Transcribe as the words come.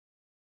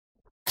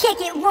Kick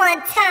it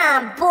one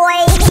time, boy.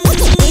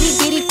 Itty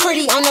bitty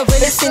pretty, I'm the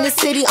realest in the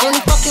city.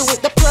 Only fucking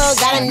with the plug.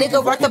 Got a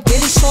nigga worth a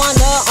billy showing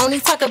love. Only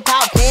talk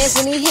about bands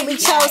when he hit me.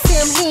 Chose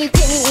him, he ain't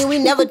pick me, and we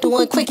never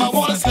doing quickies. I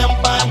wanna slim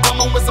by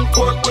woman with some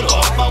pork with her.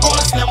 I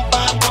wanna slim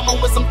by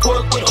woman with some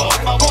pork with her.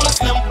 I wanna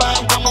slim by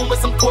woman with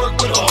some pork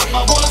with her.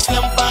 I wanna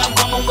slim by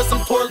woman with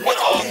some pork with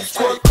her.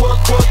 Pork, pork,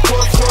 pork,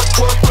 pork, pork,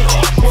 pork with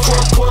her.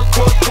 Pork, pork,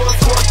 pork, pork,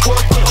 pork,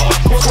 pork with her.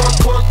 Pork,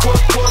 pork,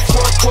 pork, pork,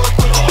 pork, pork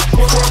with her.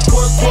 Pork,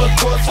 pork, pork, pork,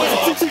 pork with her.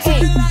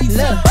 Hey,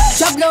 look,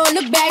 drop low,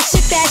 look back,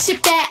 ship that,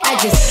 ship that. I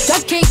just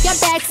drop kick your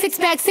back, six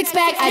pack.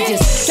 I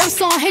just drop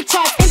song, hit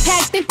charts,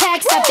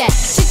 impact, stop that.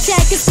 Shit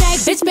check and snack,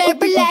 bitch, better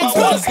relax. I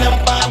wanna slim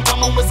by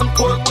woman with some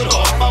pork with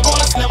her. I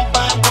wanna slim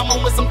by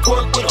woman with some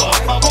pork with her.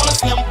 I wanna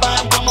slim by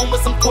woman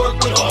with some pork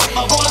with her.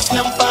 I wanna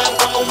slim by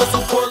woman with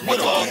some pork with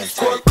her.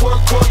 Pork, pork,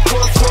 pork,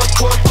 pork, pork,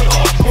 pork with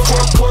her.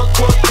 Pork, pork,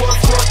 pork, pork,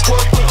 pork,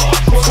 pork with her.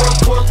 Pork,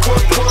 pork,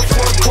 pork, pork,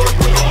 pork, pork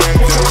with her.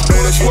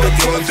 Better shoot a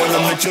gun, tell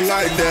them that you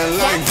like that.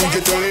 Like DJ,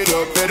 turn it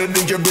up. Better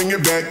DJ, bring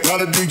it back.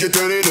 Gotta DJ,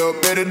 turn it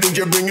up. Better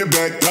DJ, bring it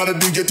back. Gotta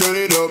DJ, turn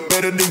it up.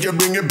 Better DJ,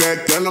 bring it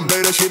back. Tell them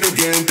play that shit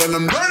again. Tell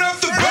them turn up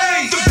the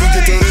bass.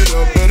 DJ, turn it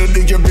up. Better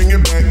DJ, bring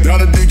it back.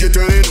 Gotta DJ,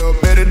 turn it up.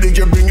 Better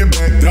DJ, bring it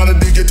back. Gotta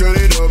DJ, turn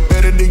it up.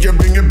 Better DJ,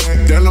 bring it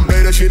back. Tell them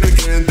play that shit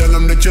again. Tell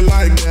them that you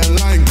like that.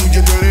 Like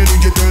DJ, turn it,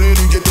 DJ, turn it,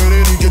 DJ, turn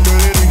it, DJ,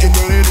 turn it, DJ,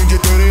 turn it, DJ,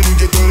 turn it,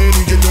 DJ, turn it,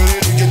 DJ, turn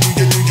it, DJ, DJ,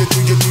 DJ, DJ,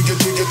 DJ, DJ,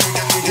 DJ,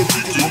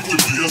 Up the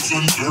PS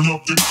and turn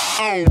up the.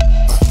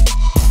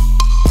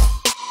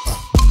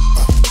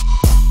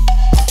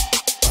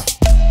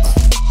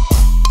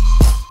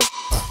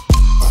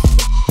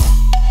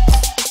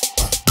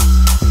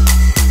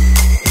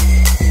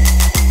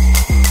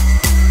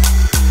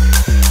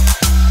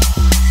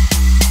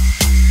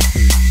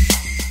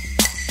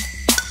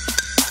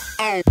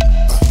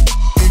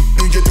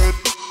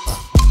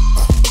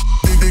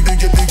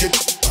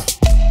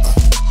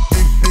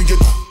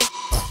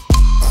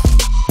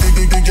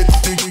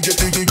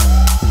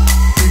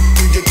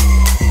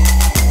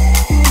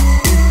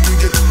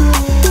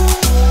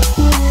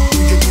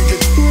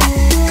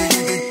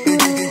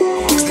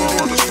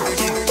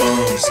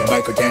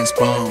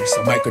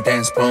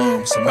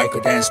 Some micro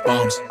dance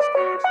bombs.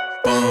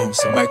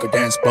 Some micro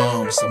dance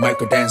bombs. Some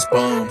micro dance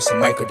bombs. Some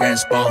micro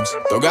dance bombs.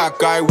 더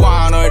가까이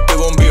와 너의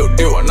뜨거운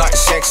비오디와 나의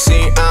섹시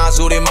eyes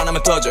우리만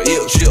하면 터져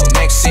ill chill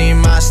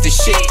maximize the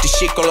shit 네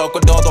시끄럽고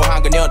너도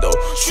한 그녀도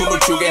춤을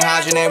추게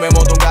하지 내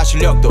외모통과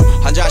실력도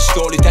한 잔씩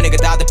올릴 테니까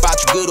다들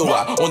빠죽으로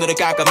와 오늘은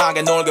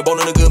깜깜하게 놀게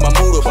보는 그만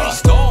물어봐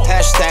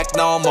해시태그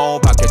너무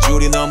밖에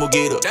줄이 너무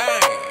길어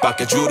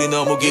밖에 줄이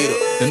너무 길어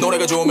내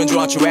노래가 좋으면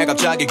좋았지 왜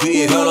갑자기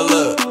귀에 흘러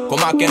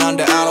고맙긴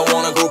한데 I don't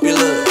wanna groupie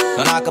love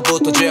난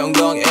아까부터 제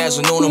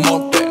엉덩이에서 눈을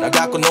못 빼 나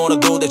갖고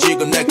놀아도 돼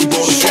지금 내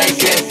기분은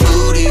shake it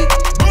booty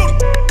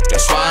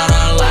That's why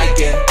I like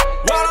it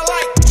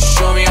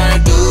Show me how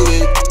you do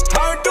it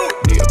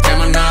네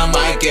옆에만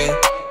남아있게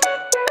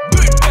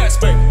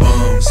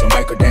Some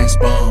micro dance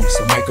bombs,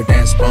 some micro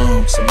dance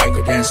bombs, some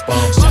micro dance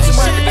bombs, some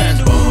micro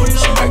dance bombs,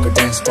 some micro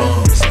dance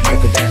bombs, some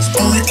micro dance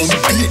bombs,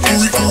 some micro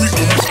dance bombs.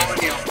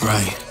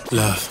 Right,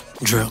 left,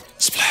 drill,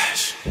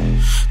 splash.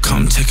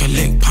 Come take a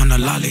lick, pon the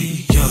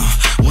lolly, yeah.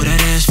 Will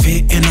that ass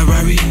fit in a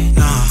Rari?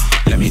 Nah.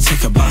 Let me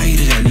take a bite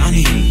of that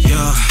nani,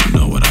 yeah.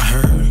 Know what I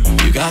heard?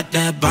 You got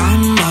that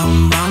bam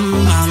bam bam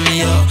bam,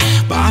 yeah.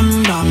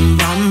 Bam bam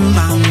bam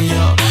bam,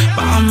 yeah.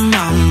 Bam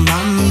bam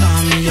bam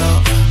bam,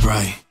 yeah.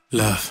 Right,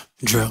 left,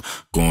 drill,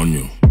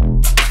 coño.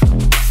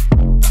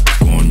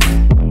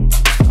 Coño.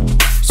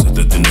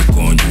 Siéntate en el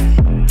coño.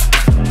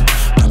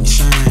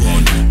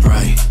 Coño.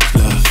 Right,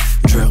 left,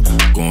 drill,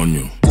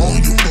 coño.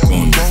 Coño,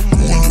 coño,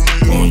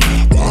 coño,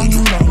 coño.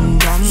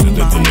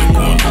 Siéntate en el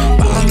coño.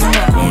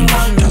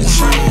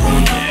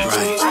 Coño.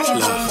 Right,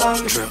 left,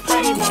 drill,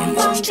 coño.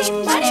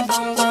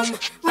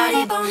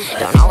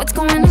 Don't know what's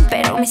going on,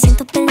 pero me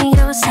siento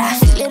peligrosa.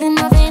 Feel it in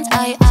my veins,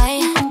 ay,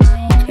 ay.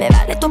 Me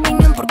vale tu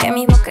opinión porque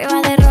mi boca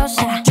va de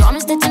rosa.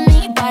 Promise that to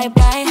me, bye,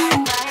 bye.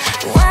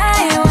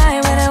 Why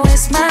would I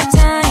waste my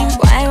time?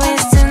 Why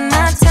wasting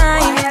my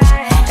time?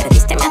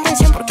 Perdiste mi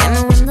atención porque me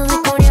ando de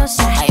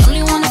curiosa. I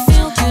only wanna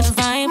feel good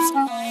vibes.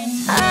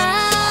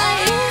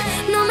 Ay,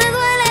 no me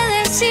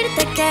duele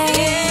decirte que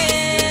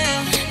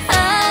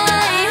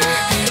ay,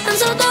 I'm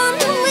so done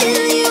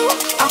with you.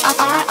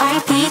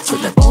 R.I.P. to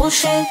the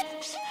bullshit.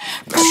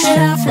 Brush it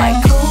off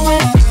like Cool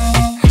Whip.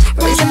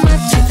 Raise them up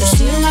to the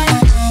ceiling.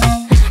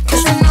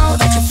 Cause I know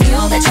that you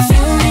feel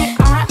me.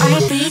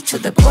 R.I.P. to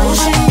the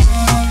bullshit.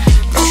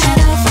 Brush it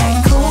off like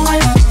Cool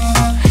Whip.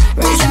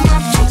 Raise them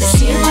up to the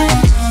ceiling.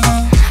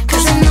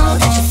 Cause I know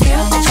that you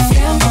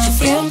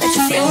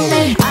feel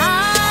me.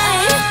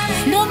 Ay,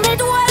 no me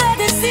duele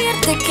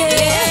decirte que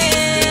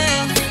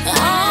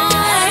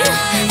ay,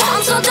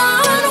 I'm so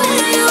done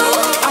with you.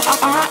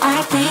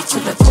 R.I.P. to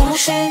the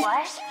bullshit.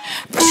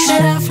 Brush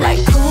it off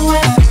like Cool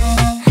Whip.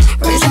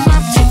 Raise them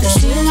up to the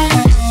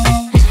ceiling.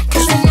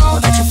 Cause I know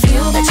that you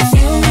feel me.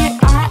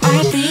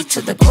 R.I.P.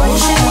 to the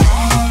bullshit.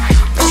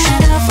 Brush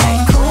it off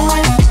like Cool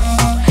Whip.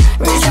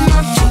 Raise them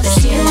up to the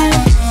ceiling.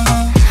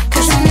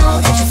 Cause I know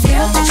that you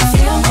feel me.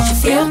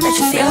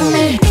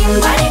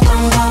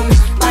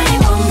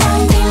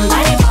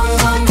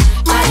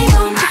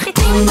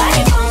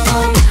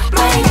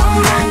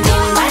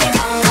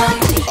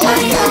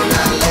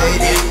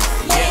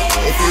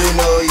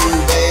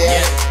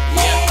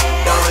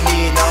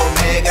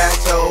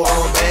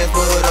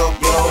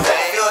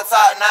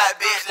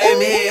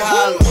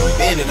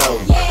 bend it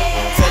over,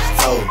 touch your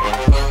toe,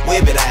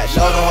 whip it out,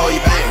 show them how you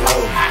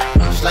bankroll.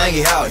 Slang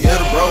it out, hit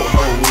the bro,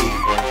 whole weed.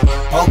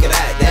 Poke it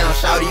out, down,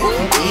 shout you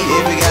can eat it.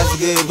 If you got some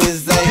good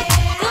pussy, say.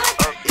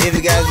 If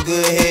you got some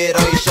good head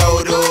on your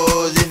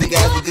shoulders. If you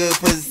got some good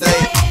pussy, say.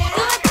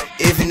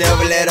 If you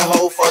never let a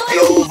hoe fuck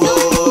you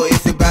over.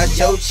 If you bout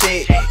your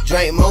chick,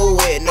 drink more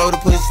wet, know the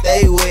pussy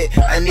stay wet.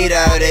 I need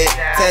all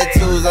that,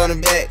 tattoos on the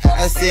back,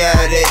 I see all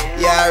that.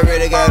 Yeah, I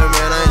already got a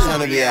man, I ain't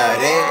tryna be out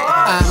there.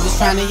 I'm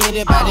just tryna hit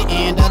it by the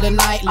end of the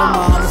night. Lil'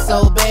 mama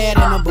so bad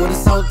and her booty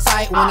so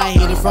tight. When I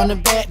hit it from the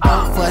back,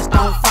 don't fuss,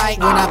 don't fight.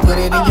 When I put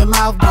it in your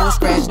mouth, don't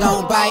scratch,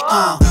 don't bite.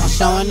 I'm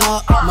showing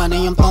up,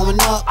 money I'm throwing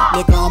up,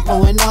 liquor I'm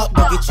pouring up.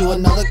 Go get you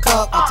another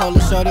cup. I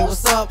told her shorty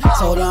what's up,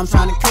 told her I'm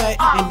tryna cut,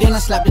 and then I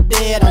slapped the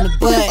dead on the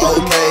butt.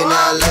 Okay,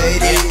 now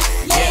ladies,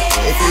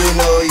 if you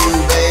know you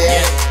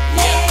bad,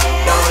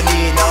 don't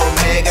need no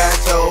man, got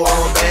your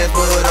own bands,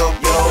 put up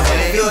your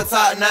hand. If you a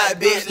top knot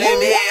bitch, let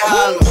me hear you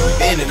holler.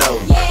 Bend it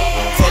over,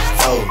 touch your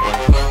toe,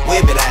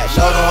 whip it out,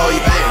 show them how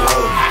you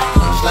bankroll.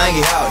 Slang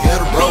it out, hit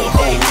the bro,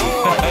 whole week.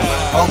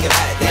 Poke it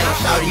out, down,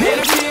 shout you. Man,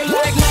 I feel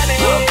like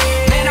money.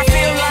 Man, I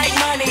feel like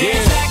money.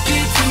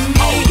 Attracted to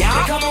me.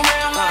 They come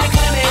around like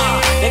honey.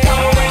 They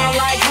come around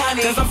like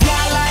honey. 'Cause I'm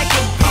fly like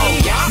a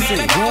bee. Man,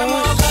 I got them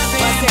all buzzing.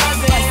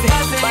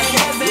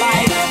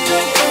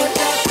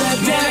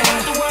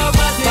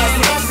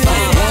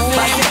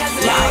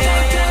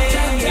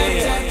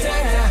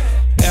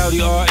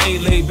 LDRA,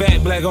 laid back,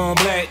 black on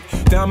black.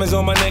 Diamonds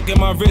on my neck and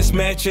my wrist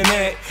matching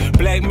that.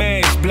 Black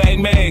mags, black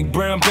mag,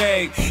 brown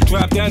bag.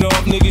 Drop that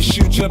off, niggas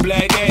shoot your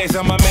black ass.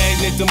 I'm a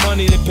magnet, the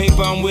money, the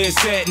paper, I'm where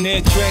it's at. And they're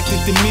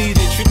attracted to me,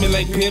 they treat me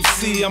like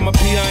PFC. I'm a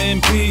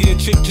PIMP, a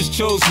chick just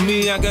chose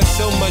me. I got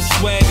so much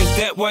swag, is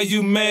that why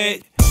you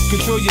mad?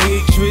 Control your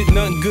hatred,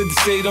 nothing good to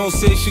say, don't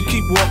say shit.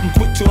 Keep walking,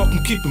 quit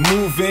talking, keep it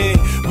moving.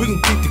 We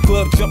can keep the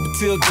club jumping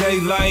till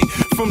daylight.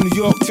 From New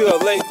York to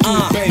LA,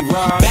 through Bay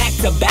Ride. Back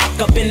to back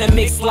up in the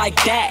mix like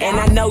that. And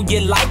I know you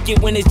like it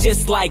when it's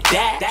just like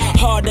that.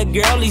 Harder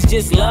girlies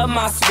just love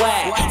my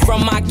swag.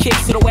 From my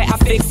kicks to the way I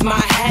fix my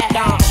hat.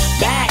 I'm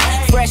back,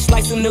 fresh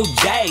like some new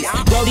J's.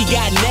 Brody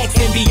got next,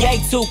 NBA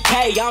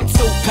 2K, I'm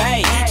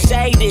 2K.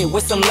 Shaded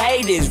with some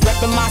ladies,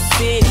 reppin' my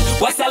city.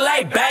 West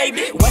LA,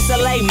 baby. West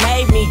LA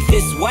made me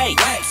this way.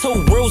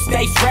 2 rules,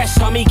 stay fresh,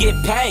 homie, get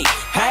paid.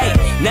 Hey,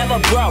 never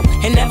broke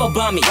and never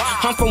bummy.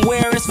 I'm from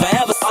where it's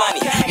forever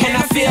sunny. And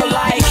I feel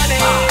like,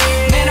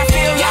 man, I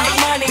feel like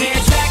money.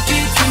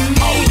 Attracted to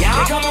me.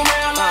 They come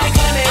around like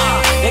honey.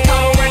 They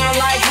come around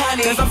like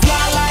honey. 'Cause I'm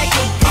fly like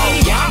a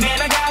bee.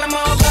 Man, I got them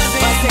all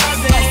buzzing.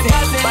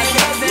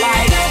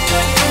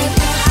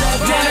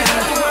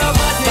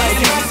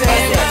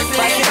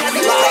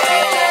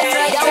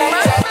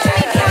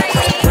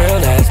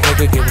 Real ass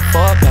nigga give a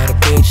fuck about a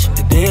bitch.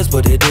 It is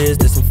what it is,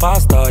 this some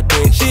 5-star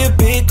dick. She a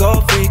big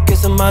gold freak,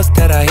 it's a must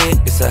that I hit.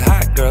 It's a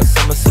hot girl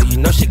summer, so you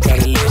know she got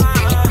it lit.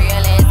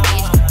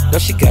 Know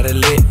she got it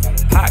lit.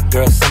 Hot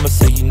girl summer,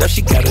 so you know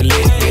she got it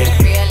lit.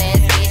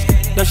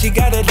 Yeah. Know she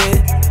got it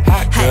lit.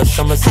 Hot girl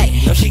summer, so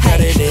you know she got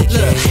it lit.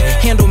 Look,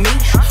 handle me?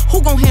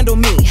 Who gon' handle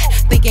me?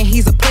 Thinking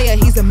he's a player,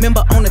 he's a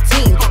member on the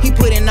team. He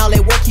put in all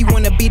that work, he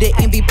wanna be the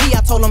MVP.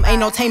 I told him ain't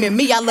no taming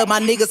me, I love my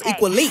niggas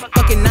equally.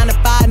 Fucking 9 to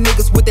 5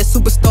 niggas with that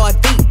superstar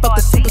deep. Fuck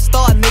the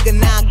superstar nigga,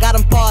 now I got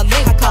him far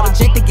link. I called a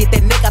Jake to get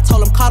that nigga, I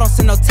told him call, don't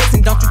send no text.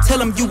 And don't you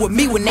tell him you with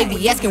me when they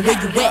be asking where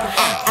you at.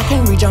 I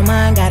can't read your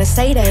mind, gotta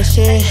say that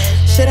shit.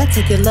 Should I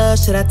take your love,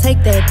 should I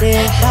take that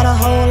dick? Got a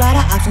whole lot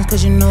of options,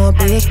 cause you know a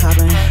bitch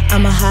poppin'.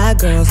 I'm a high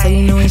girl, so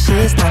you know when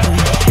shit's poppin'.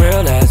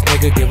 Real ass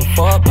nigga give a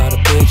fuck about a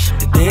bitch.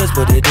 It is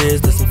what it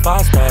is, this some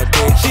 5-star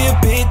dick. She a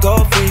big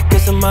gold freak,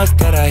 it's a must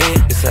that I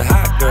hit. It's a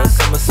hot girl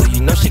summer, so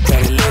you know she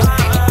got it lit.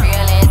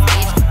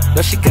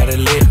 Know she got it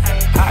lit.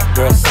 Hot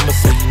girl summer,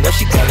 so you know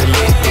she got it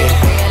lit.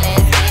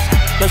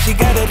 Yeah. Know she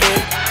got it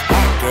lit.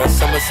 Hot girl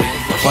summer, so you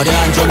know she got it lit.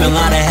 화려한 조명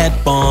아래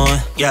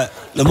햇번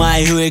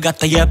너마의 휴일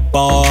같아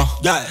예뻐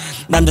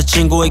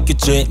남자친구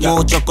있겠지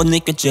무조건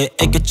있겠지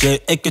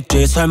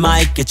설마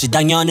있겠지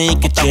당연히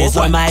있겠지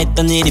설마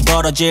했던 일이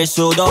벌어질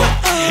수도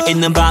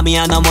있는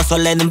밤이야 너무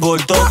설레는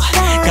불도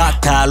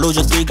같아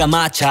루저들과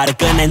마찰을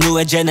끝낸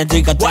후에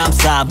쟤네들과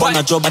담싸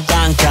보너줘봐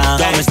단감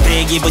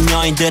도메스틱 입은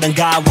여인들은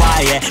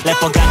가와이에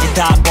래퍼까지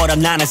다 버려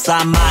나는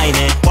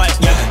쌈마이네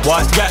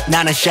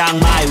나는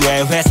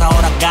샹마이웨 회사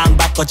허락안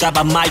받고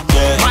잡아 마이크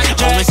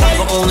오늘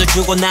사고 오늘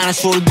주고 나는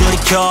술을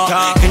들이켜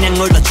그냥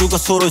놀다 주고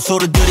술을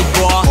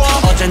들이고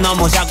어제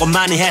너무 자고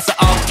많이 해서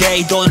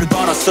오케이 돈을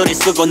벌어 술이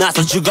쓰고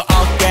나서 죽어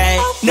오케이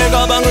내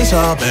가방은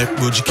 400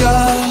 무지개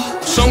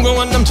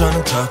성공한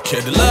남자는 다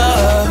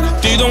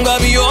캐딜락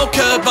띠동갑이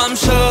욕해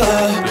밤새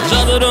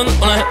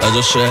여자들은 오늘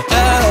아저씨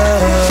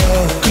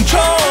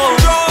Control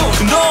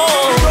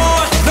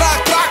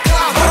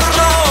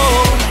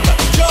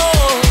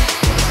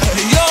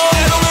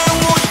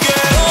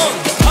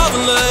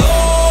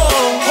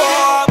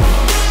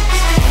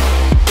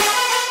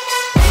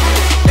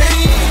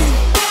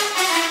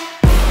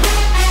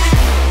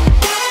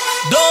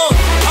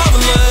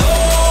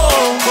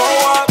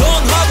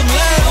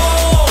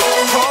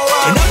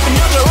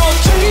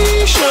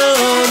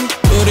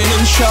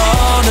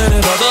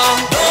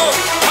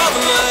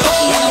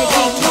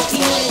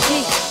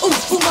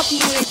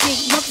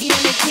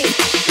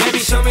Baby,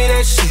 show me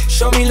that shit,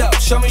 show me love,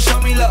 show me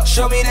love,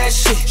 show me that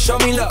shit, show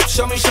me love,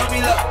 show me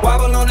love.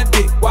 Wobble on the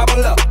dick,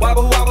 wobble up,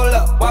 wobble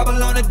up,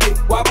 wobble on the dick,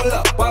 wobble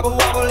up, wobble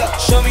up.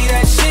 Show me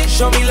that shit,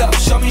 show me love,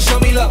 show me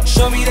love,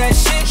 show me that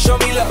shit, show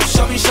me love,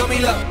 show me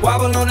love.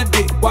 Wobble on the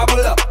dick,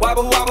 wobble up,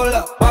 wobble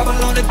up,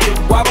 wobble on the dick,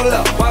 wobble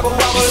up, wobble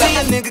up. You see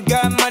a nigga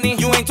got money,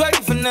 you ain't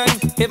twerking for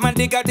nothing. Hit my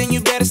dick out, then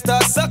you better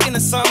start sucking or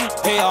something.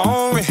 Pay your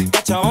own rent,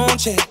 got your own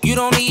check, you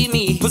don't need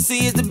me.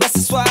 Pussy is the best,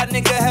 that's why a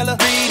nigga hella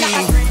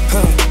greedy.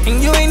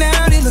 And you ain't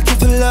out here looking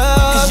for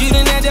love, cause you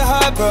done had your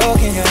heart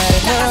broken, you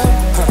had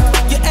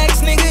enough. Your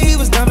ex nigga, he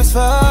was dumb as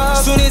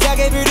fuck. Soon as I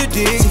gave her the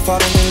dick, she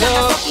falling in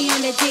love. Monkey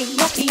on the dick,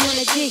 monkey on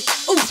the dick.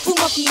 Ooh,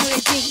 monkey on the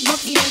dick,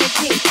 monkey on the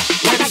dick.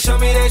 Baby, show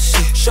me that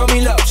shit, show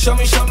me love, show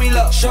me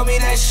love, show me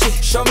that shit,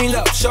 show me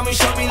love, show me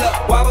love.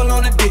 Wobble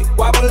on the dick,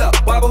 wobble up,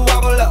 wobble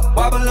up,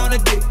 wobble on the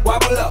dick,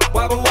 wobble up,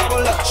 wobble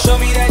up. Show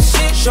me that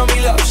shit, show me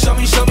love, show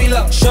me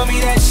love, show me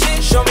that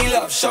shit, show me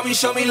love, show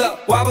me love.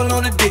 Wobble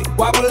on the dick,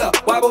 wobble up,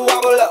 wobble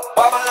up,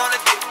 wobble on the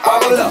dick,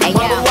 wobble up,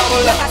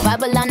 wobble up.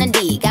 Wobble on the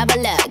D,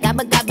 gobble up,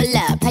 gobble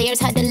up. Players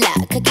had the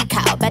luck, cookie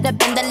cow, better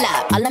bend the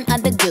luck. All them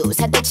other dudes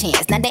had the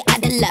chance, now they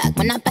out of luck.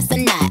 When I bust a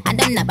nut, I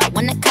don't know, I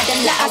wanna cut the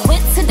luck. I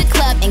went to the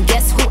club and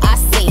guess who I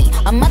seen?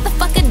 A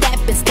motherfucker that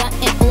been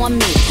stunting on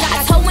me.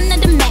 I told one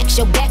of the max,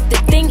 yo, back the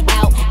thing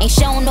out. Ain't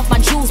showing off my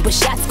jewels, but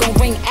shots gon'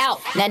 ring out.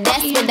 Now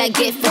that's what I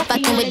get for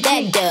fucking with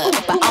that dub.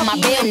 But all my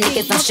real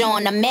niggas, I'm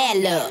showing them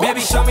mad love.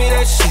 Baby, show me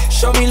that shit,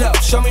 show me love,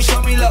 show me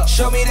love,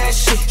 show me that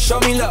shit, show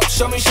me love,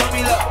 show me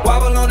love.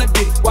 Wobble on the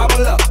dick,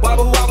 wobble up,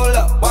 wobble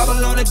up,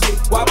 wobble on the dick,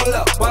 wobble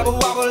up, wobble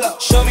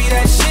up. Show me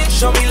that shit,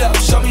 show me love,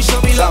 show me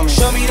love,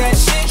 show me that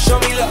shit, show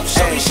me love,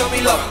 show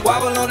me love.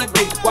 Wobble on the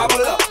dick,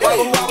 wobble up,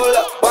 wobble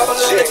up, wobble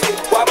on the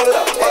dick, wobble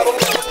up, wobble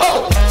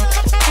up.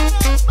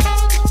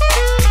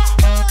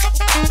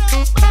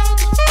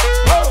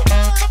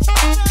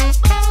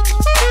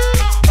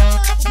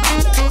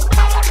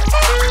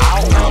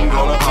 I'm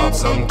gonna pop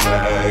some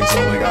tags,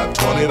 only got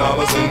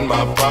 $20 in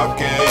my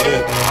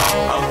pocket.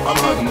 I'm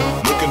hunting,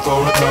 looking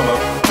for a come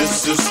up.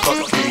 This is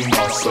fucking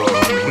awesome.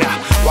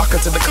 Nah, walk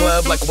into the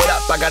club like, what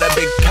up? I got a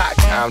big cock.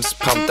 I'm just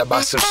pumped. I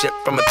bought some shit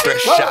from a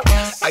thrift shop.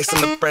 Ice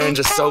on the fringe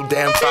is so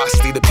damn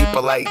frosty. The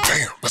people like,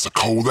 damn, that's a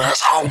cold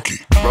ass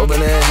honky.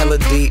 Rolling in hella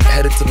deep,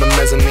 headed to the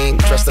mezzanine.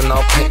 Dressed in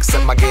all pink,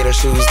 set my gator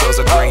shoes. Those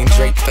are green,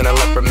 draped in a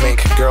leopard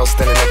mink. Girl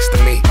standing next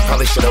to me.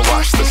 Probably should've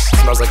washed this.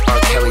 Smells like R.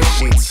 Kelly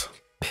sheets.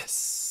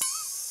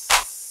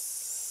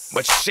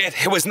 But shit,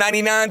 it was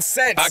 99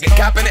 cents. I get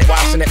copping it,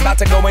 washing it. About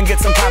to go and get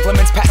some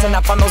compliments. Passing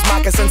up on those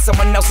moccasins.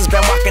 Someone else has been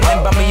walking in.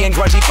 Bummy and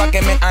grungy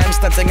fucking man. I'm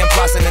stunting and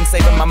flossing and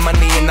saving my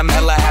money. And I'm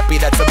hella happy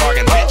that's a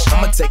bargain, bitch.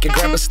 I'ma take your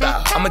grandpa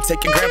style. I'ma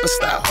take your grandpa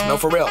style. No,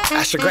 for real.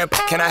 Ask your grandpa,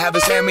 can I have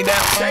his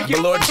hand-me-down?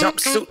 Velour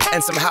jumpsuit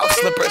and some house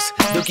slippers.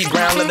 Dookie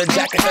brown leather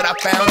jacket that I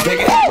found.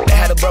 Dig it. They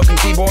had a broken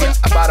keyboard.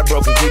 I bought a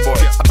broken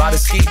keyboard. I bought a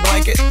ski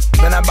blanket.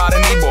 Then I bought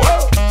a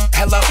kneeboard.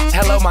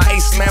 Hello, my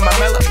ace man, my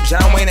mellow.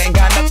 John Wayne ain't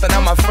got nothing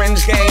on my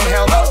fringe game.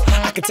 Hell no.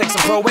 I could take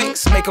some pro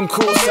wings, make them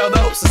cool, sell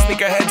those. The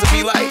sneakerheads will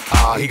be like,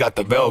 he got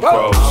the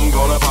Velcro. I'm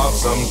gonna pop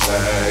some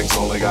tags,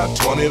 only got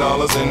 $20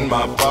 in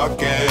my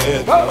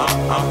pocket.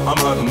 I'm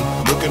hunting,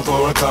 looking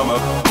for a come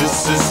up.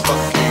 This is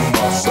fucking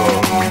awesome.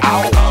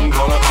 I'm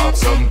gonna pop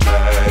some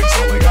tags,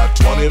 only got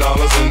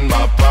 $20 in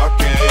my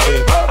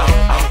pocket.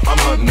 I'm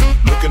hunting,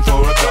 looking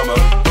for a come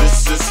up.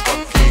 This is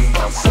fucking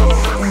awesome.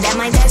 That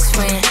my best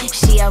friend,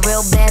 she a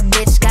real bad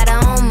bitch, got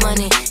her own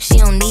money. She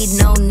don't need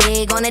no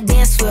nigga on the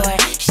dance floor.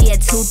 She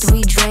had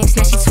 2-3 drinks,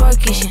 now she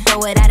twerking. She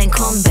throw it out and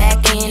come back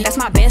in. That's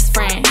my best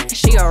friend.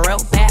 She a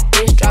real bad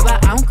bitch, drive her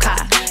own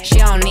car. She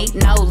don't need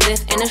no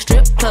lift in a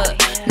strip club.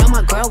 No,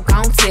 my girl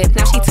gon' tip.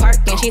 Now she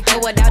twerking, she throw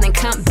it out and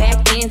come back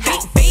in.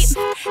 Beep, beep.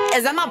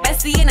 Is that my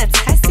bestie in a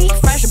taxi?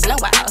 Fresh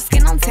blowout,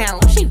 skin on town,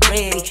 she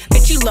ready.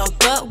 Bitch, you look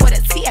good with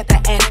a T at the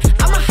end.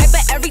 I'm a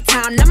hyper every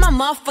time, not my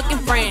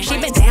motherfucking friend. She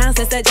been down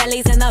since the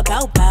jellies and the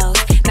bobos.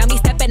 Now me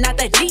stepping out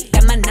the Jeep,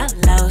 got my nut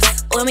lows.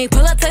 When we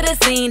pull up to the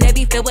scene, they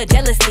be filled with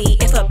jealousy.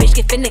 If a bitch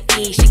get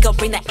finicky, she gon'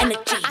 bring the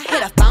energy. I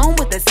hit a phone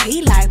with a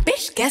T like,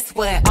 bitch, guess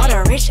what? All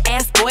the rich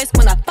ass boys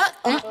wanna fuck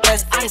on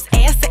us. I just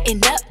ass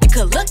sitting up, you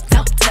could look,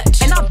 don't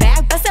touch. And I'm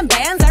back bustin'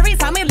 bands every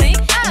time we link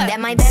up. That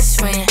my best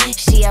friend,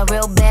 she a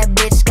real bad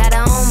bitch, got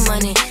her own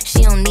money.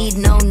 She don't need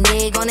no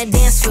nigga on the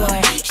dance floor.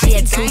 She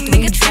had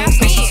 2-3 drinks,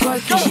 now she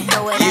twerking. She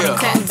throw it out and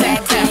come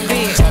back in.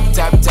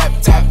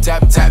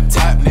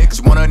 Tap,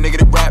 niggas want a nigga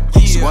to rap.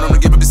 She want him to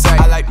give up the sack.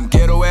 I like them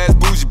ghetto ass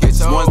bougie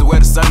bitches, ones that wear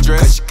the sundress.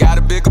 Cause she got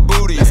a bigger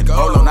booty.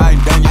 Hold on, I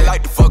ain't done yet. I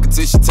like to fuck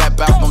until she tap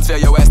out. Don't tell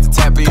your ass to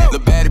tap in. Little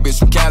baddie bitch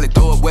from Cali,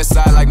 throw up west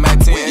side like Mac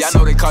 10. Yeah, I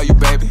know they call you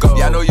baby.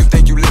 Yeah, I know you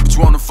think you lit, but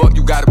you wanna fuck,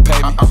 you gotta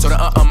pay me. So the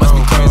must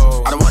be crazy.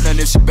 I don't want nothing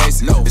if she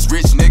basic. This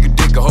rich nigga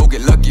dick, a hoe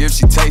get lucky if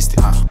she taste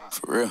it.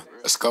 For real.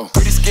 Let's go.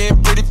 Pretty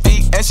skin, pretty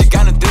feet, and she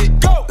got a dick.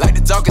 Go. Like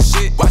the talking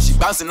shit while she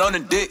bouncing on the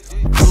dick.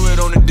 Do it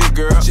on the dick,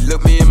 girl. She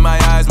look me in my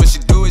eyes when she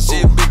do it.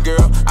 She a big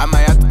girl. I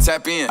might have to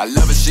tap in. I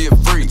love her, she a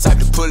freak. Type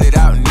to pull it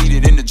out and eat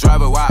it in the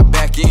driveway while I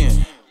back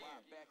in.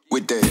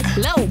 With that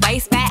low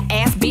waist, fat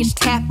ass bitch,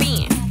 tap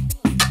in.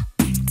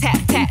 Tap,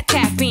 tap,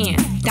 tap in.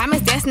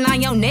 Diamonds dancing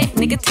on your neck,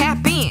 nigga,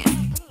 tap in.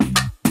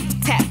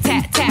 Tap,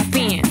 tap, tap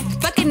in.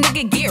 Fucking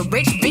nigga get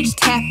rich, bitch,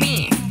 tap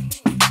in.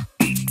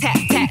 Tap,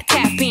 tap,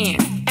 tap in.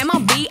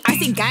 MLB,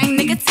 icy gang,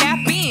 nigga, tap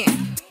in.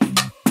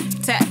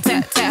 Tap,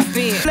 tap, tap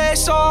in. Play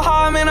so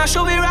hard, man, I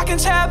should be rockin'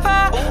 tap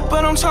out.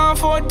 But I'm time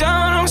for it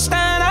down, I'm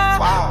stand out.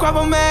 Wow. Grab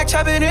a mag,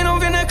 tap it in, I'm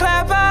finna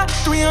clap out.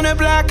 300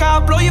 black,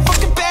 I'll blow your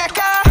fucking back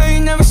out. I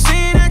ain't never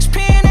seen XP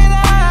in their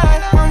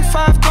life. Run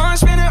 5 guns,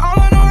 spin it all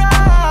on the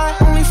ride.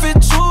 Only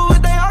fit 2,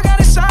 but they all got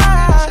a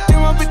size.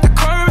 Then I beat the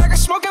curve, I got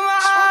smoke in my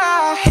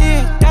eye.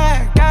 Hit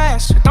that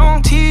gas, so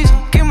don't tease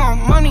it. Get my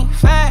money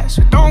fast,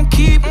 so don't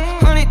keep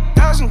it.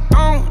 100,000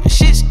 gone, the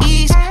shit's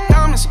easy.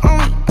 Diamonds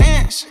only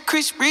dance,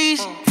 Chris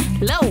Breezy.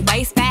 Low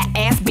waist, fat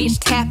ass, bitch,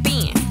 tap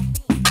in.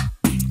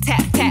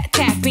 Tap, tap,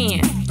 tap in.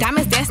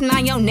 Diamonds dancing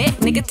on your neck,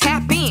 nigga,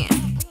 tap in.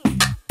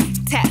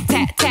 Tap,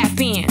 tap, tap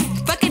in.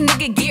 Fucking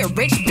nigga get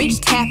rich, bitch,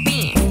 tap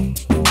in.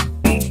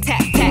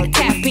 Tap, tap,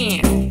 tap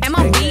in.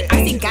 MLB,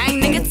 icy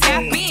gang, nigga,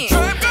 tap in.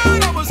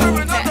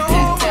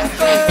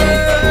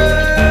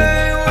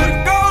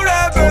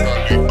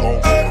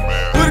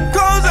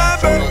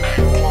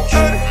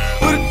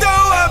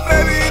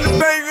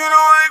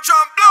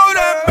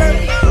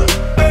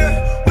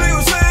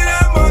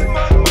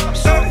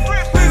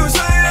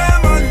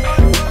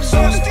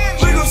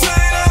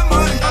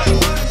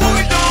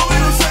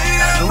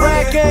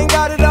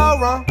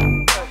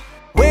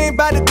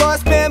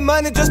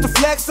 Just to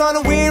flex on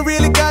it, we ain't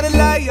really gotta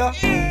lie, yeah.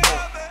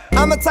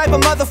 I'm a type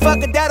of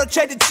motherfucker that'll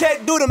check the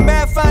check, do the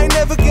math, I ain't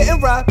never getting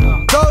robbed.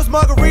 Those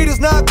margaritas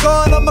not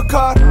going on my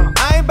card.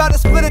 I ain't about to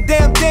split a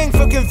damn thing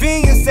for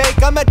convenience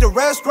sake. I'm at the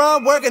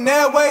restaurant working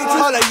that way too.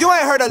 Hold up, you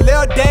ain't heard of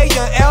Lil Day,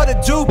 young L, the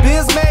Jew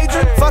biz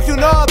major. Fuck you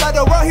know about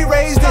the world he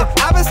raised in.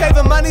 I've been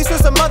saving money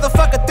since a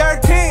motherfucker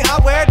 13. I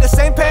wear the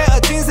same pair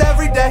of jeans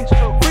every day.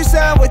 Free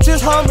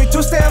sandwiches, homie,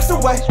 2 stamps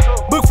away.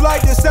 Book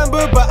flight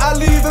December, but I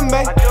leave in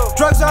May.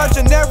 Drugs are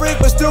generic,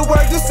 but still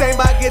work the same.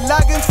 I get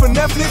logins for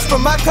Netflix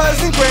from my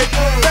cousin Greg.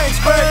 Thanks,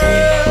 Greg.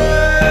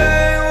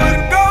 Hey, where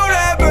the gold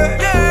at,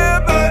 babe? Yeah,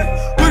 babe.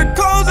 Where the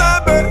coals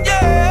at, babe?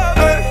 Yeah,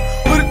 babe.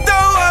 Where the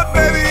dough at,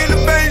 baby? In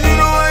the bank, you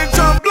know I ain't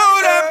tryna blow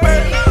that,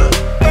 babe.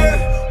 Hey,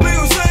 we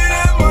gon' save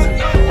that money.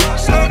 We gon'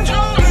 save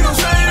that money. We gon'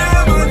 save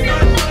that money.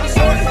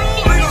 What we do,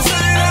 we gon'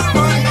 save that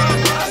money.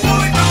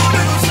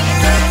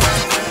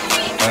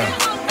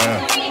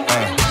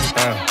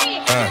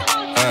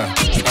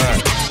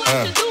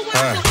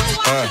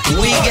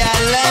 We got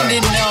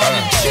London on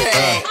the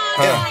track.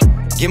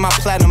 Get my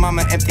platinum,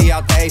 I'ma empty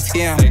out the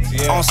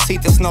ATM. On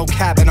seat, there's no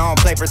cap and I don't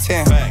play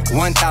pretend.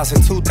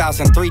 1,000,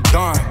 2,000, 3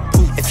 gone.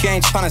 If you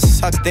ain't tryna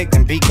suck dick,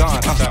 then be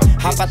gone.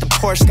 Hop out the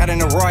Porsche, got in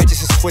the Roy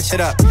just to switch it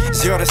up.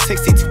 0 to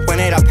 60,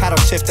 2.8, I paddle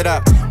shifted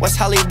up. West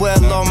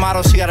Hollywood, little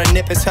model, she got a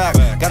nip and tuck.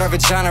 Got her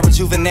vagina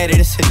rejuvenated,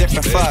 it's a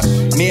different fuck.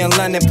 Me in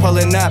London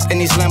pulling up in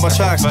these Lambo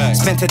trucks.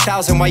 Spent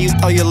 1,000 while you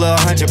throw your little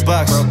 $100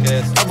 bucks.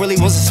 I really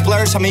was a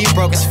splurge, I mean you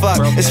broke as fuck.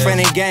 It's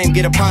friend in game,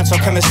 get a poncho,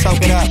 come and soak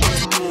it up.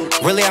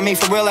 Really, I mean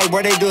for real, like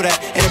where they do that.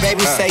 And the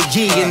babies say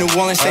yee, in New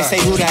Orleans they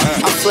say who that.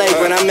 I'm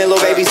flagrant, I'm in little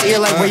baby's ear,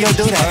 like where you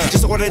do that.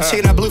 Just order the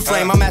chicken at Blue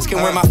Flame, I'm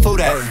asking where my food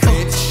at.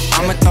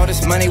 I'ma throw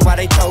this money while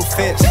they throw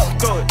fits.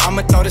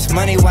 I'ma throw this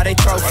money while they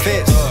throw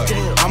fits.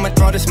 I'ma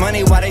throw this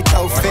money while they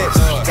throw fits.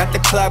 Got the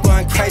club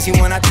going crazy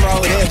when I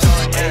throw this.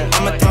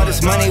 I'ma throw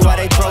this money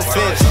while they throw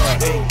fits.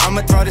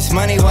 I'ma throw this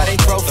money while they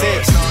throw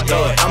fits.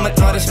 I'ma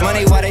throw this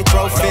money while they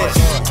throw fits.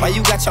 Why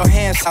you got your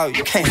hands out,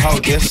 you can't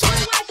hold this.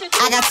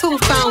 I got 2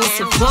 phones,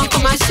 one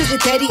for my sugar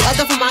daddy,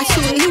 other for my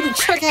shooter, he be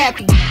trick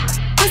happy.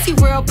 Pussy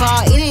real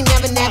ball, it ain't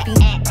never nappy.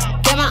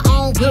 Got my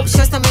own whip,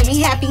 shirts that make me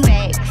happy.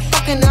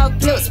 Fucking up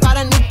flips, spot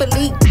a new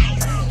leak.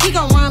 He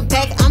gon' run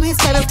back, I'm his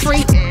favorite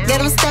freak.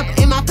 Let him step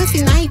in my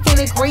pussy, now he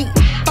finna greet.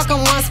 Fuck him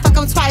once, fuck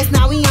him twice,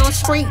 now we on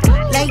street.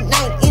 Late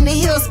night in the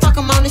hills,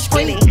 fuck him on the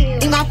street.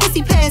 In my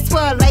pussy past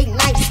 12, late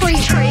night street.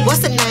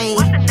 What's the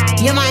name?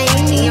 You're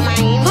Miami.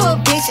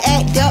 Hood bitch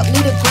act up,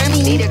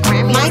 need a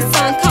Grammy. My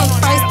son comes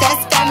first,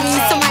 that's got me.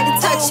 Somebody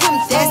touch him,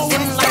 that's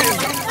him.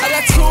 I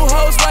got 2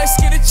 hoes, light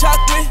skin and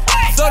chocolate.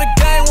 Throw the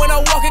game when I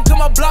walk into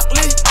my block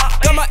list.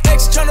 Got my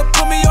ex tryna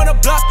put me on a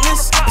block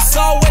list. It's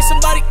always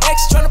somebody ex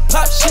tryna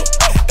pop shit.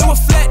 It was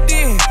flat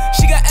then,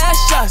 she got ass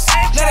shots.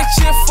 Now they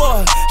cheer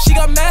for her, she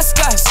got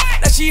mascots.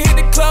 Now she hit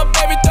the club,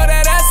 baby, throw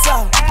that ass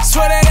out.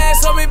 Swear that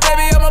ass on me,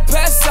 baby, I'ma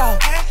pass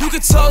out. You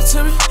can talk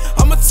to me,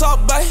 I'ma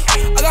talk, babe.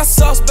 I got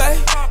sauce, babe,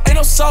 ain't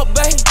no salt,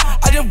 babe.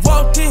 I just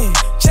walked in,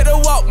 check the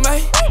walk,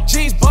 man.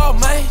 Jeans ball,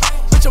 man,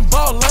 bitch, I'm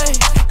ballin'.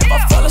 If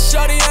I fall a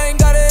shawty, I ain't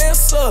got an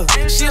answer.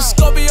 She a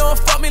Scorpio and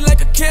fuck me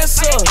like a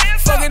cancer.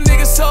 Fucking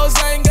niggas hoes,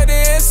 I ain't got the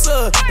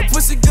answer. The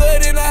pussy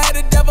good and I had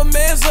to dab a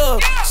man's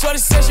up. Shorty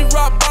said she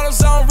rock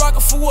bottles, I don't rock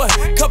her for what?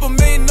 Couple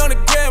million on the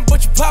gram,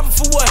 but you poppin'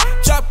 for what?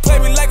 Try to play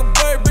me like a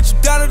bird, bitch,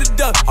 you down to the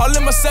duck. All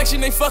in my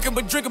section, they fucking,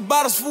 but drinking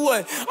bottles for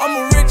what? I'm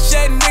a rich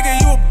ass nigga,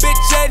 you a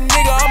bitch ass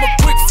nigga. I'm a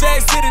quick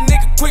fast hitter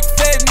nigga, quick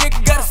fast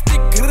nigga. Got a stick,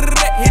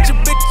 hit your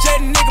bitch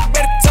ass nigga.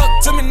 Better talk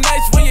to me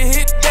nice when you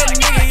hit that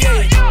nigga,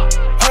 yeah.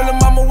 Her lil'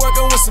 mama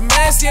working with some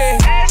ass, yeah.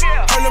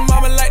 Her lil'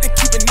 mama like to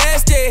keep it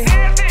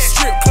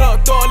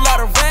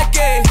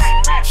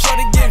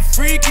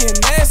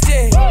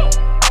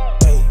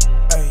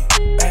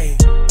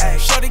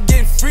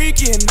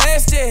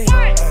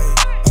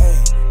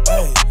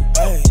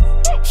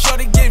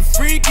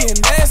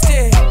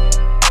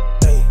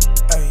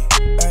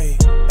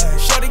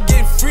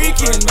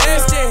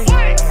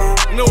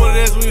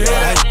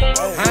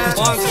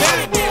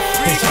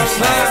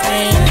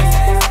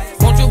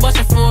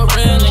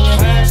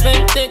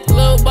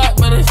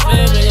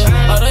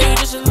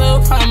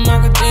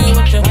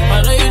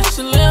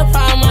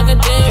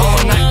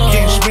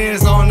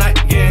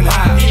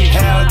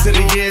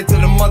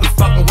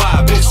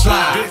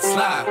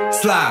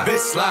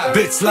slide,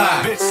 bitch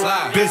slide, bitch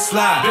slide, bitch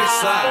slide,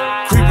 bitch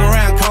slide. Creep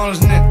around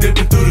corners and then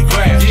dipping through the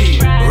grass.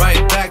 Yeah,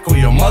 right back on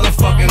your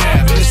motherfucking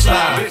ass. Bitch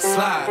slide, bitch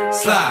slide,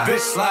 slide, bitch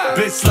slide,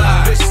 bitch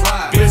slide, bitch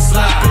slide, bitch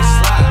slide, bitch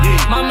slide.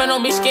 Yeah. Mama,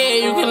 don't be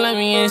scared, you can let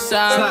me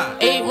inside. Slide.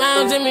 8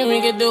 rounds in me,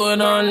 we can do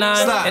it all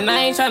night. Slide. And I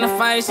ain't tryna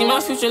fight, see my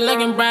future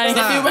looking bright.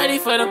 Slide. If you ready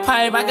for the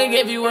pipe, I can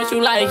give you what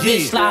you like. Yeah.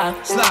 Bitch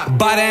slide, slide.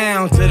 Bow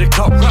down to the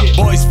cup. Yeah.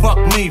 Boys, fuck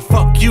me,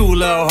 fuck you,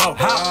 lil' hoe.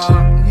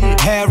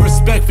 Have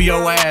respect for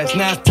your ass.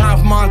 Now it's time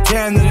for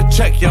Montana to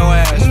check your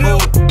ass. No.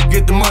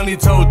 Get the money,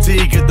 told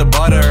T, get the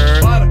butter.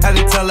 Had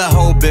to tell that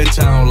whole bitch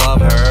I don't love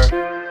her.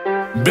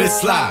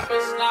 Bitch slide,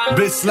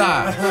 bitch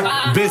slide,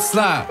 bitch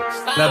slide.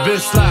 Now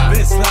bitch slide,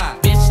 bitch slide,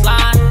 bitch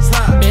slide,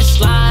 bitch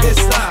slide, bitch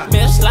slide,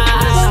 bitch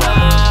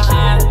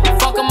slide.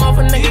 Fuck 'em off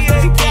a nigga,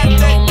 they can't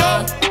no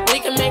more. We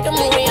can make a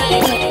movie,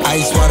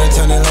 Ice water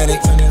turn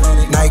Atlantic,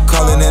 night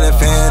calling in a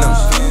phantom.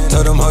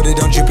 Told them, hold it,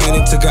 don't you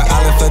panic. Took her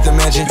island, fled the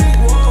mansion.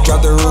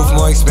 Drop the roof,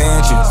 more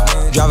expansion.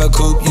 Drive a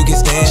coupe, you can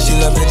stand. She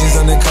love bitches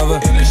undercover.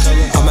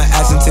 I'm an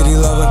ass and titty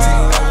lover.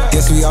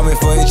 Guess we all meant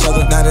for each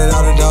other. Now that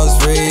all the dogs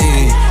free,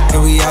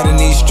 and we out in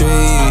these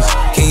streets.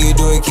 Can you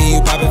do it? Can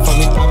you pop it for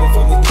me?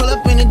 Pull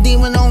up in a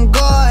demon on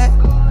guard,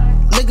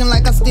 looking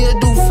like I still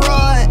do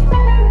fraud.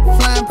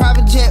 Flying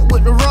private jet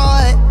with the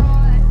rod.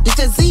 It's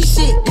that Z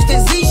shit, it's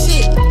that Z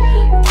shit.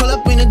 Pull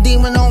up in a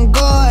demon on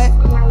guard,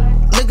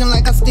 looking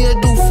like I still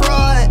do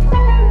fraud.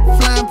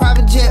 Flying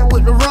private jet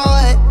with the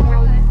rod.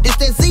 It's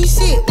that Z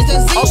shit, it's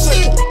that Z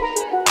shit.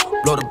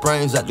 Blow the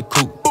brains out the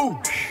coop.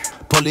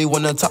 Pully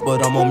one on top,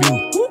 but I'm on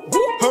mute.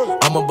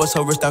 I'ma bust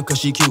her wrist down cause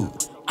she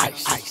cute.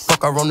 Ice.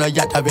 Fuck her on the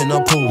yacht, I've been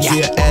a pool. Yeah.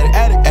 She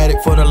an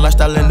addict for the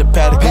lifestyle and the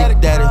paddock.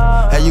 Big daddy,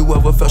 have you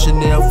ever felt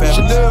Chanel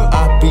fabric?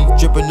 I be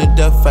dripping to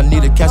death, I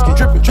need a casket.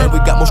 And we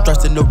got more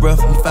strikes in the rough,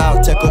 we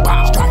foul tackle.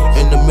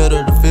 In the middle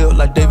of the field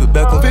like David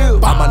Beckham.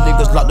 All my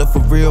niggas locked up for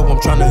real, I'm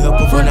tryna help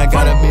them. When I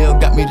got a meal,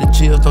 got me the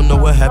chills, don't know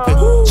what happened.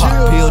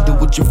 Pop pill, do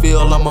what you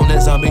feel, I'm on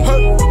that zombie.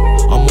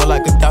 I'm more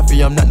like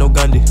Gaddafi, I'm not no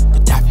Gundy.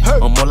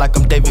 I'm more like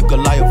I'm David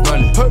Goliath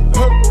running.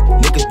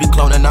 Niggas be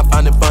cloning, I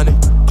find it funny.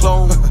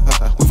 Clone,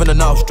 we finna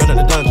know, straight out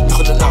the dungeon.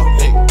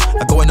 Hey.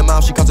 I go in the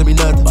mouth, she costing me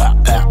nothing.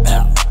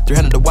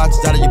 300 the watch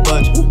is out of your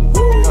budget.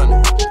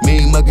 300.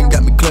 Mean muggin'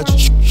 got me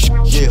clutching.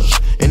 Yeah,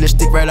 and this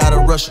stick right out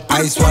of Russia.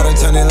 Ice water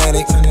turn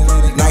Atlantic,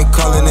 night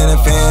calling in a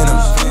phantom.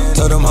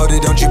 Told them, hold it,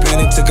 don't you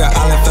panic. Took her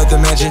island, fled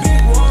the mansion.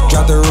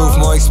 Drop the roof,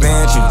 more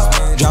expansion.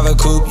 Drive a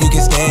coupe, you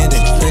can stand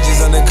it. Bitches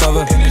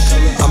undercover,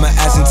 I'm an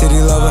ass and titty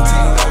lover.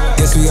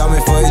 Guess we all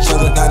meant for each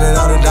other. Now that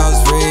all the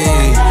dogs free,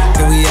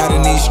 and we out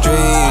in these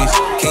streets.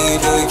 Can you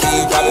do it? Can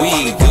you pop it? We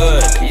ain't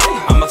good.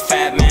 I'm a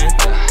fat man.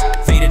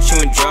 Faded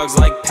chewing drugs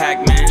like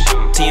Pac-Man.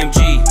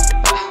 TMG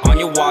on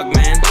your walk,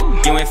 man.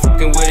 You ain't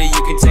fucking with it,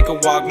 you can take a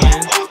walk,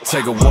 man.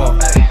 Take a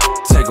walk,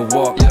 take a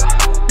walk.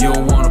 You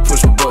don't wanna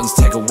push my buttons,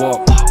 take a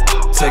walk.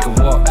 Take a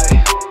walk,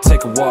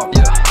 take a walk.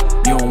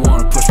 You don't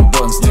wanna push my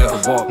buttons, take a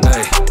walk.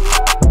 Hey,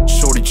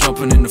 shorty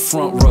jumping in the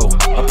front row.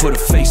 I put a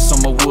face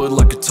on my wood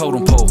like a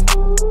totem pole.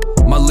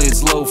 My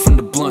lid's low from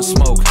the blunt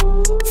smoke.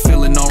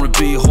 Feeling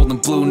R&B, holding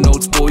blue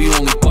notes. Boy, you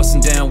only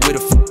bustin' down with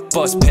a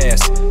bus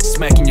pass.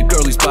 Smacking your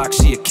girlie's box,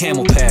 she a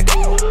camel pack.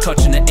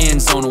 Touching the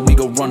end zone and we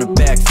go running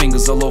back.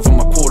 Fingers all over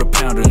my quarter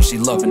pounder and she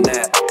loving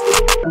that.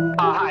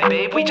 Hi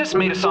babe, we just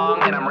made a song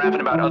and I'm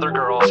rapping about other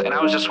girls and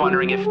I was just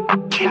wondering if,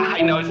 yeah,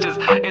 I know it's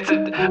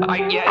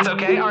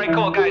okay. Alright,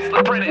 cool guys,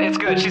 let's print it, it's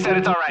good. She said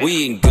it's alright.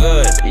 We ain't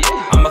good.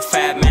 I'm a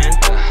fat man.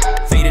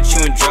 Faded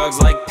chewing drugs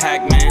like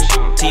Pac-Man.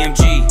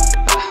 TMG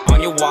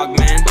on your walk,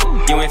 man.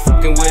 You ain't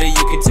fucking with it,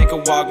 you can take a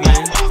walk,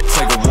 man.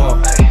 Take a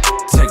walk,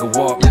 take a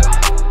walk.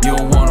 You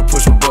don't wanna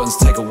push my buttons,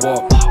 take a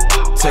walk.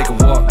 Take a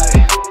walk,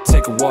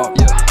 take a walk.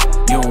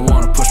 You don't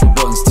wanna push my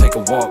buttons, take a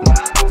walk.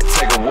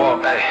 Take a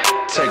walk,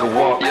 take a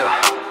walk.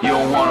 You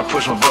don't wanna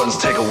push my buttons,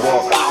 take a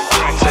walk.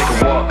 Take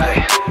a walk,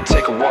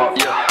 take a walk.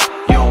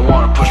 You don't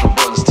wanna push my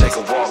buttons, take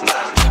a walk.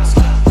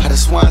 I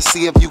just wanna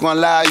see if you gon'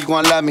 lie, you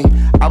gon' love me.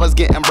 I was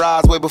getting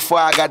bras way before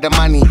I got the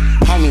money.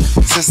 Honey,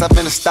 since I've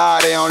been a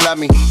star, they don't love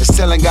me. The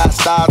ceiling got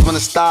stars when the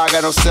star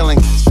got no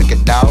ceiling. Stick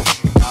it out,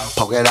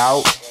 poke it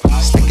out,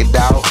 stick it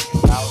out,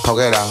 poke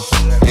it out.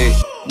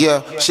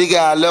 Yeah, she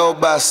got a little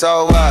butt,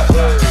 so what?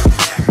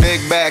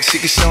 Big bag, she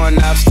can show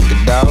enough. Stick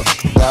it out,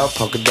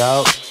 poke it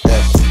out, stick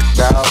it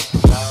out,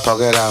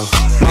 poke it out.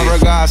 My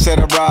regards to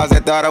the bras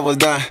that thought I was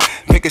done.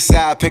 Pick a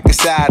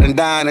side, and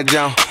die in a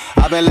jump.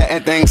 I've been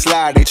letting things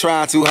slide, they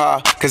trying too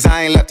hard. Cause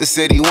I ain't left the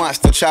city once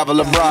to travel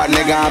abroad.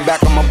 Nigga, I'm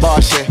back on my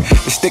bar shit.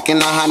 It's sticking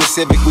on Honda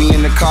Civic, we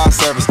in the car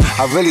service.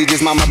 I really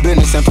just mind my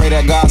business and pray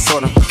that God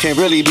sort them. Can't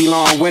really be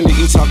long-winded,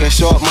 you talking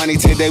short money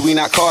today, we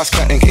not cost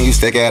cutting. Can you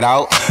stick it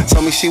out?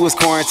 Told me she was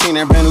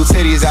quarantining, brand new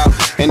titties out.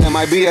 And there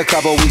might be a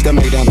couple weeks to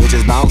make them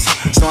bitches bounce.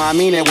 So I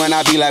mean it when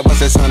I be like,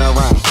 what's it, turn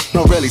around?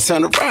 No, really,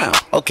 turn around.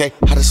 Okay,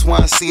 I just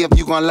wanna see if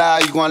you gon' lie,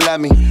 you gon'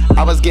 love me.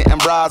 I was getting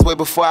bras way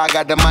before I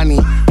got the money.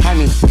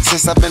 Honey,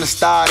 since I've been a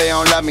star, they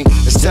don't love me.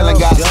 The ceiling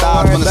got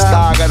stars when the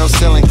star got no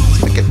ceiling.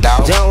 Stick it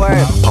out, don't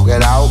worry, poke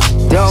it out,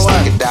 don't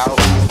stick it out,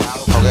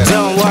 poke it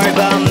don't out. worry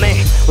about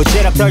me. What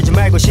shit up 떨지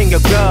말고 신경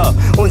꺼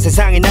온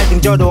세상이 날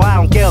등져도 I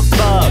don't give a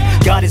fuck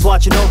God is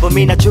watching over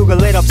me 나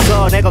죽을 일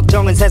없어 내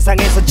걱정은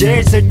세상에서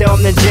제일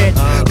쓸데없는 짓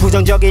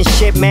부정적인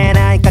shit man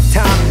I ain't got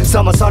time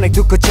Summer Sonic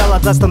두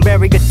Coachella Dustin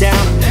Berry get down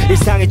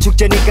일상의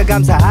축제니까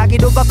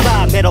감사하기도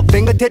바빠 Middle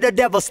finger to the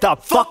devil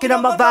stop fucking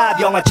up my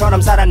vibe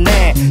영화처럼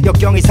살았네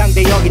역경이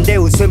상대역인데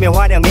웃으며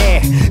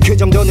환영해 그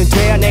정도는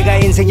돼야 내가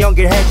인생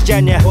연기를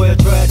해주잖냐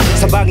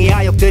서방이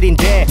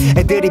아역들인데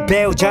애들이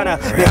배우잖아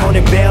내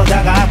혼을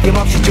배우다가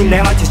아낌없이 준 내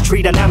artist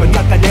treat 남을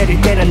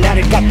깎아내릴 때는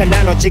나를 깎아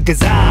나눠지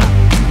Cause I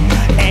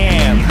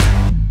am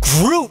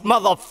Groot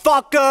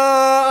motherfucker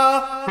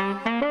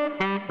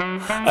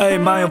Hey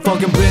my own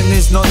fucking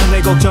business 너는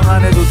내 걱정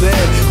안 해도 돼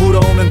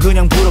부러우면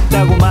그냥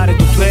부럽다고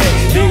말해도 돼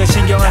네가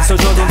신경 안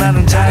써줘도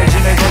나는 잘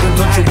지내거든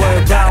Don't you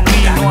worry about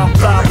me No I'm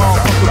fly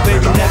motherfucker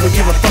baby never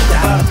give a fuck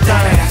about a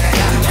thing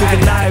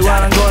그게 나의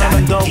원한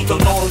거라면 더욱더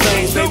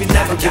놀래 Baby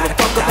never give a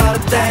fuck about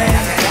a thing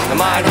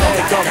나만의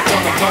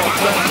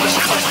걱정은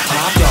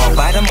Top dog,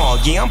 bite them all,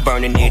 yeah, I'm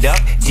burning it up.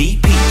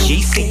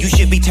 DPGC, you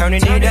should be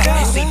turning it up.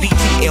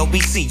 CBT,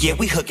 LBC, yeah,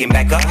 we hooking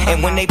back up.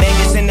 And when they bang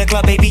us in the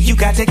club, baby, you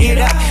got to get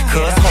up.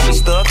 Cause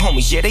homies, thug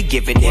homies, yeah, they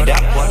giving it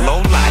up.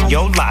 Low lie,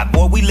 yo lie,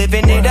 boy, we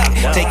living it up.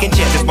 Taking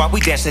chances while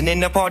we dancing in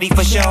the party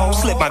for show.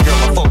 Slip my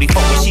girl a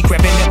 44 when she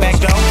grabbing the back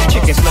door.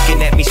 Chickens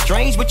looking at me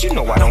strange, but you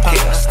know I don't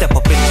care. Step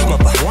up in this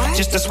mother,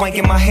 just a swank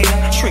in my hair.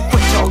 Trick,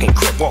 quit talking,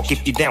 crip walk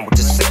if you down with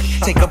the sick.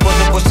 Take a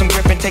bullet with some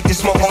grip and take the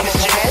smoke on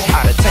this chat.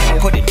 Out of town,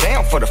 put it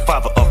down for the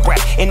father of rap.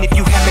 And if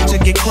you happen to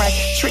get cracked,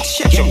 trick,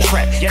 shut your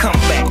trap. Come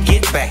back,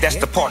 get back, that's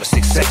the part of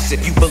success.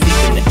 If you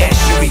believe in the S,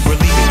 you'll be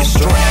relieving your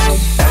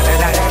stress. Da da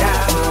da da da,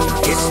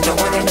 it's the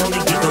one and only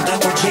Eagle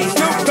Double G.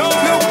 Snoop Dogg.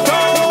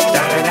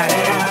 Da da da da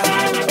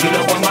da, you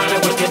know I'm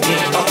mobbing with the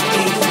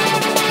D.O.E.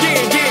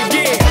 Yeah, yeah,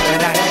 yeah. Da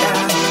da da da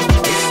da,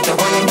 it's the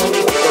one and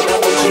only Eagle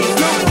Double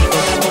G.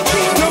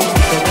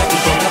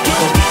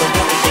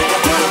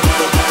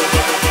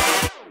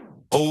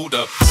 Hold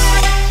up.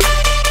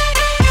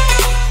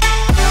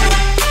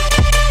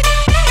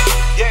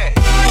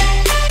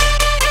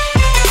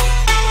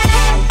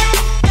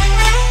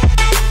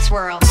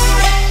 Swirl.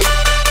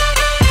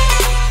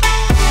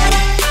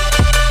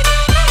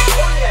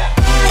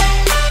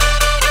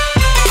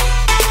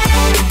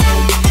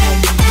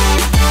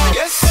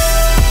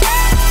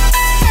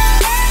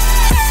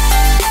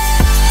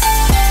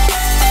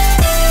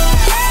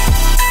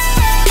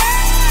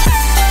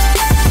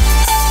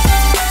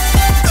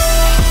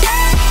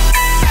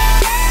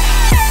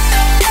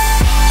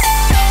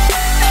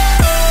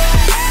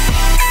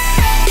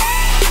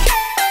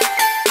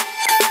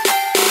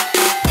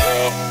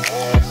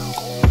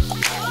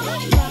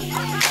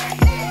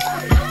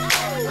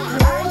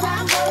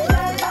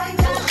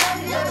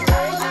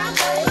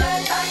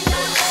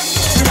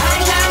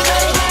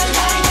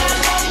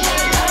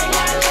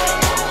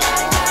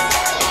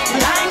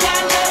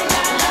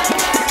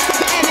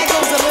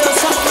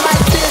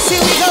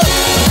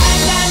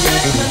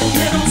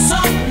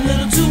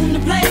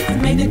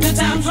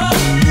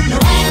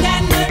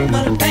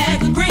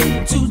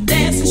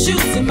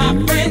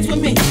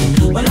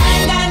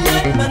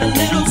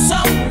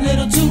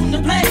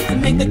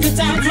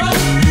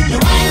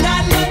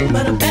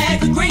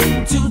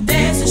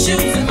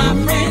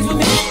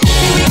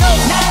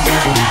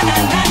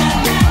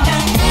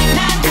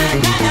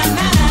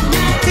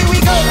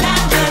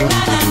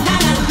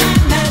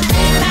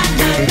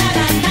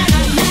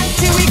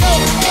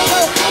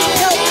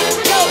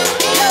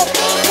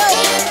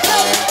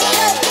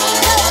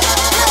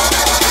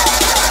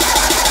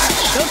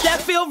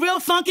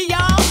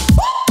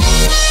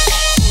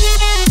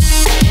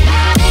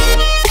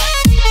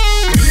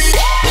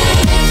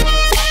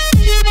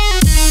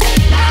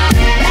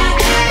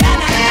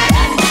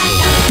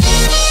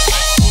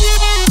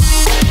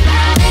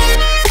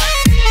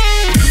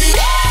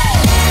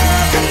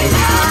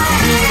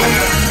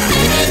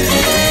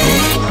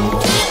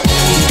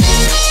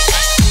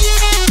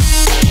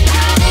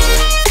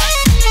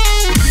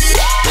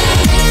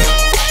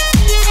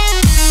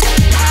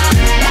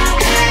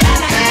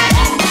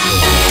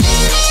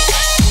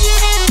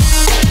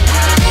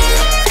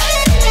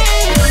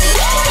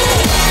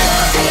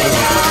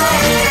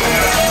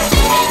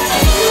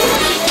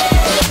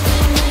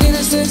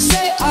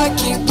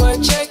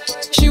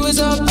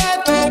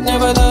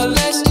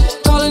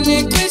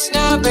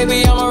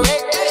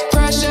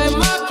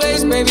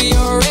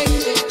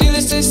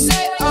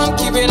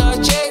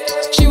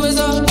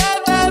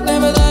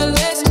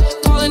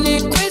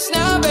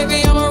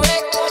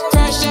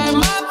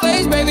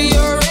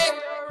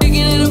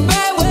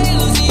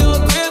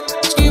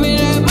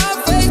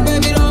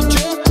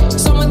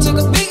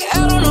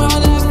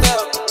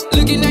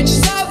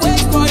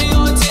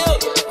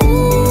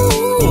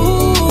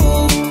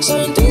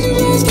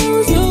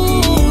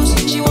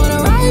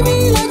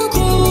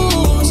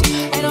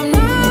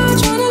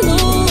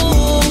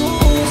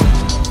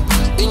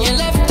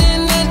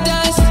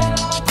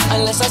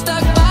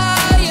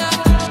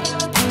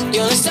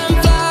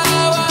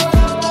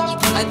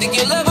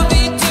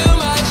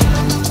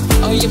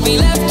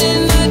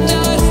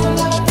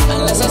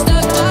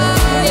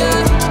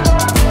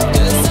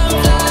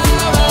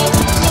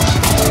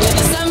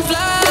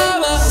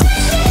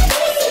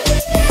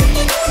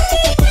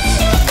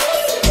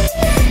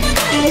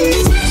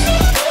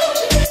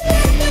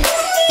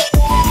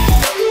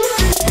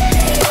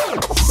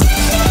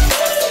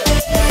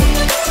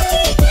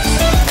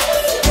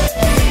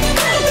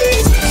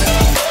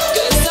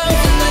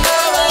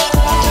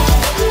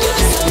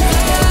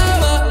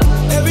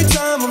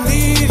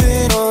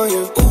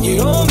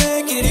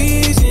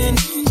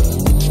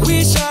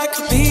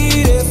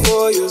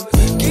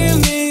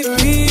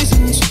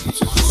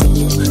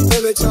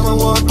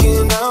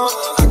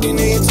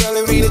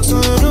 me to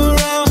turn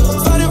around.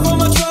 Fighting for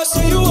my trust,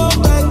 so you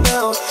won't back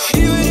down.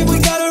 Even if we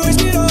gotta risk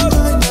it all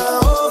right now.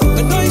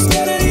 I know you're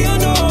scared of the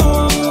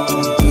unknown.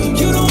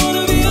 You don't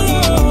wanna be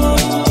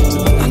alone.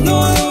 I know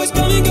I always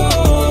come and go,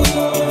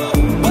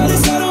 but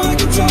it's out of my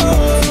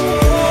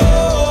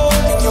control.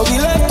 And you'll be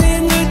left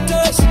in the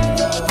dust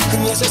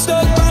unless I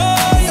stuck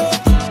by you.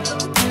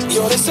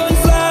 You're the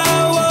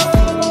sunflower.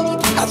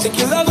 I think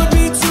your love would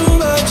be too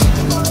much.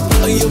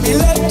 Or you'll be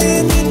left